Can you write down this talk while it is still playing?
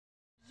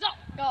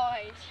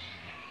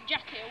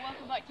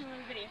welcome back to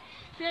another video.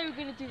 Today we're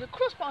going to do the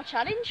crossbar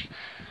challenge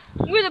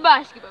with a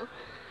basketball.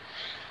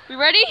 We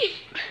ready?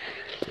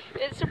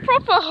 It's a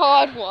proper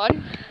hard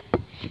one.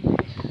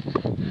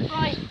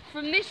 Right,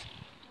 from this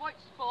white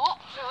spot,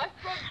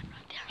 from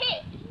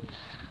here.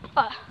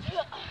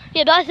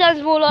 Yeah, that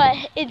sounds more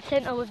like in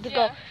centre with the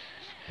goal.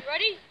 You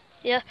ready?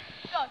 Yeah.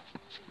 Go.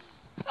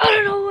 I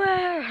don't know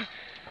where.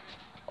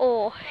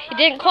 Oh, he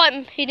didn't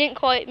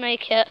quite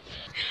make it.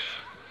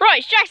 Right,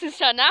 it's Jackson's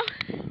turn now.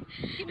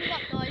 Give me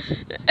that, guys.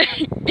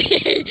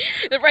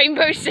 The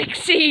Rainbow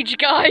Six Siege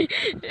guy.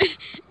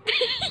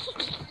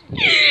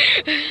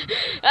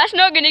 That's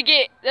not gonna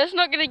get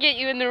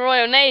you in the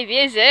Royal Navy,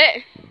 is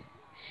it?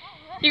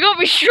 You gotta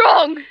be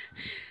strong.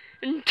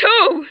 And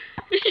two.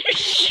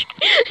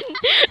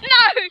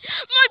 No,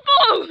 my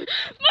ball,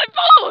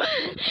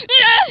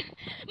 yeah,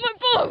 my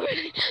ball.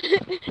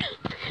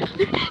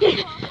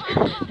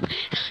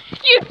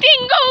 You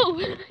dingo.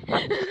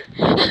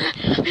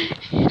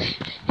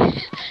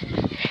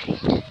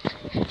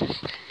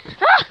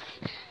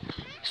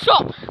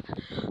 Stop!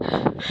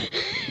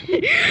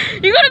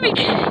 You gotta be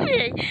kidding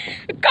me!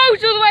 It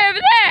goes all the way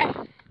over there!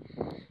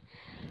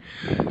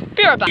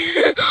 Be right back.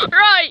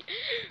 Right,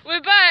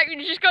 we're back.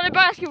 We just got the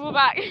basketball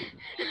back. You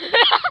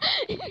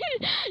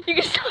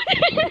can stop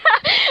doing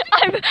that.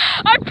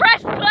 I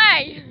pressed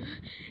play.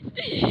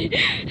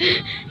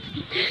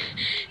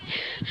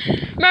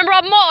 Remember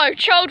our motto,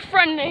 child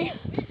friendly.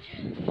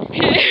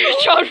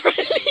 Child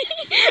friendly.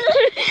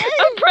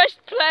 I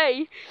pressed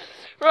play.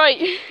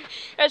 Right,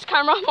 there's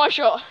camera, my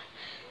shot.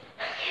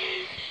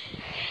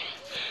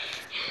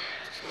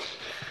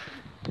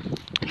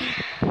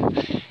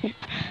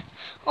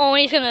 Oh,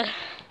 he's gonna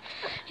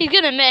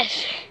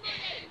miss.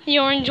 The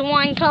orange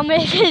wine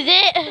coming, is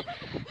it? Child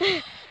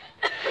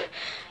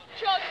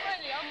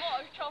friendly, I'm not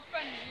a child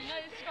friendly. You know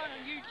this is going on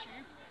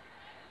YouTube.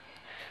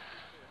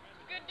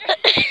 Good.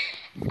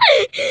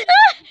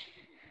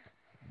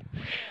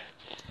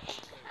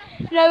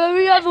 No, but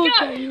we have all to.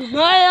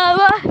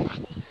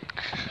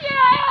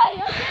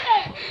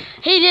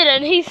 He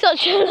didn't. He's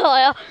such a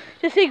liar.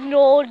 Just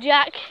ignore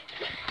Jack.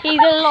 He's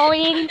a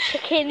lying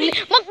chicken.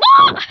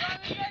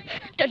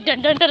 Dun,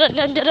 dun, dun, dun,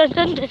 dun, dun,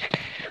 dun, dun.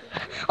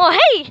 Oh,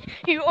 hey,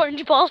 you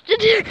orange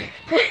bastard. It's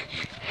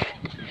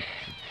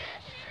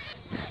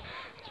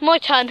my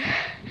turn.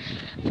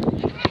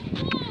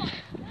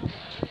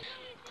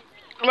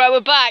 Right,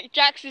 we're back.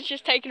 Jackson's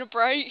just taking a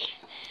break.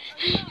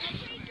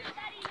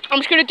 I'm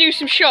just going to do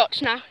some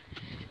shots now.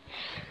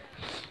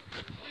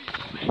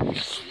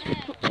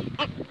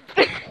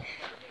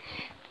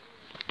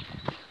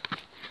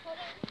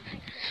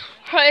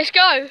 Right, let's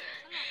go.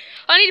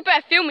 I need a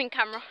better filming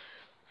camera.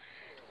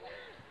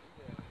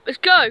 Let's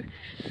go.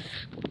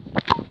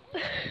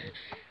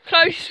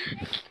 Close.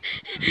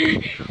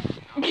 The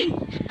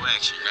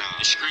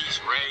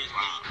streets raised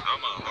me.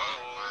 I'm a hoe.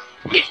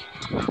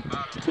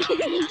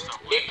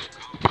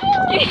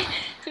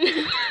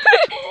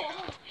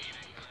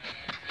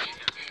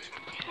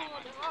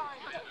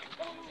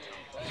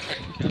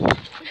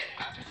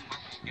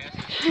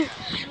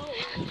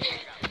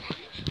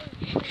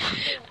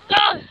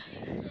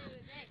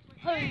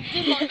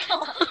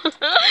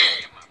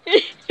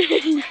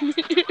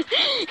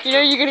 You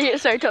know you're gonna get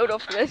so told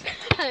off for this.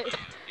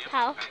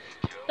 How?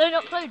 Don't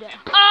upload it.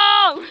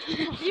 Oh!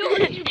 You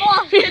orange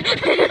bastard!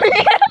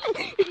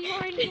 You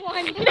orange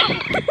wine.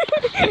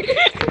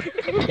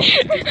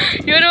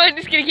 You're the one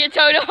that's gonna get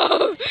told off.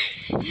 Don't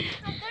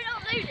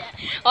upload it.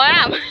 I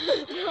am.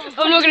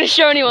 I'm not gonna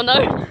show anyone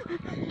though.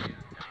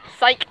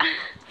 Psych.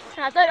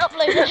 No, don't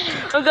upload it.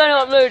 I'm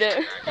gonna upload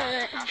it.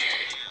 Don't.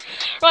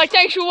 Right,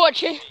 thanks for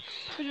watching. It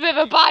was a bit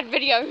of a bad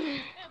video.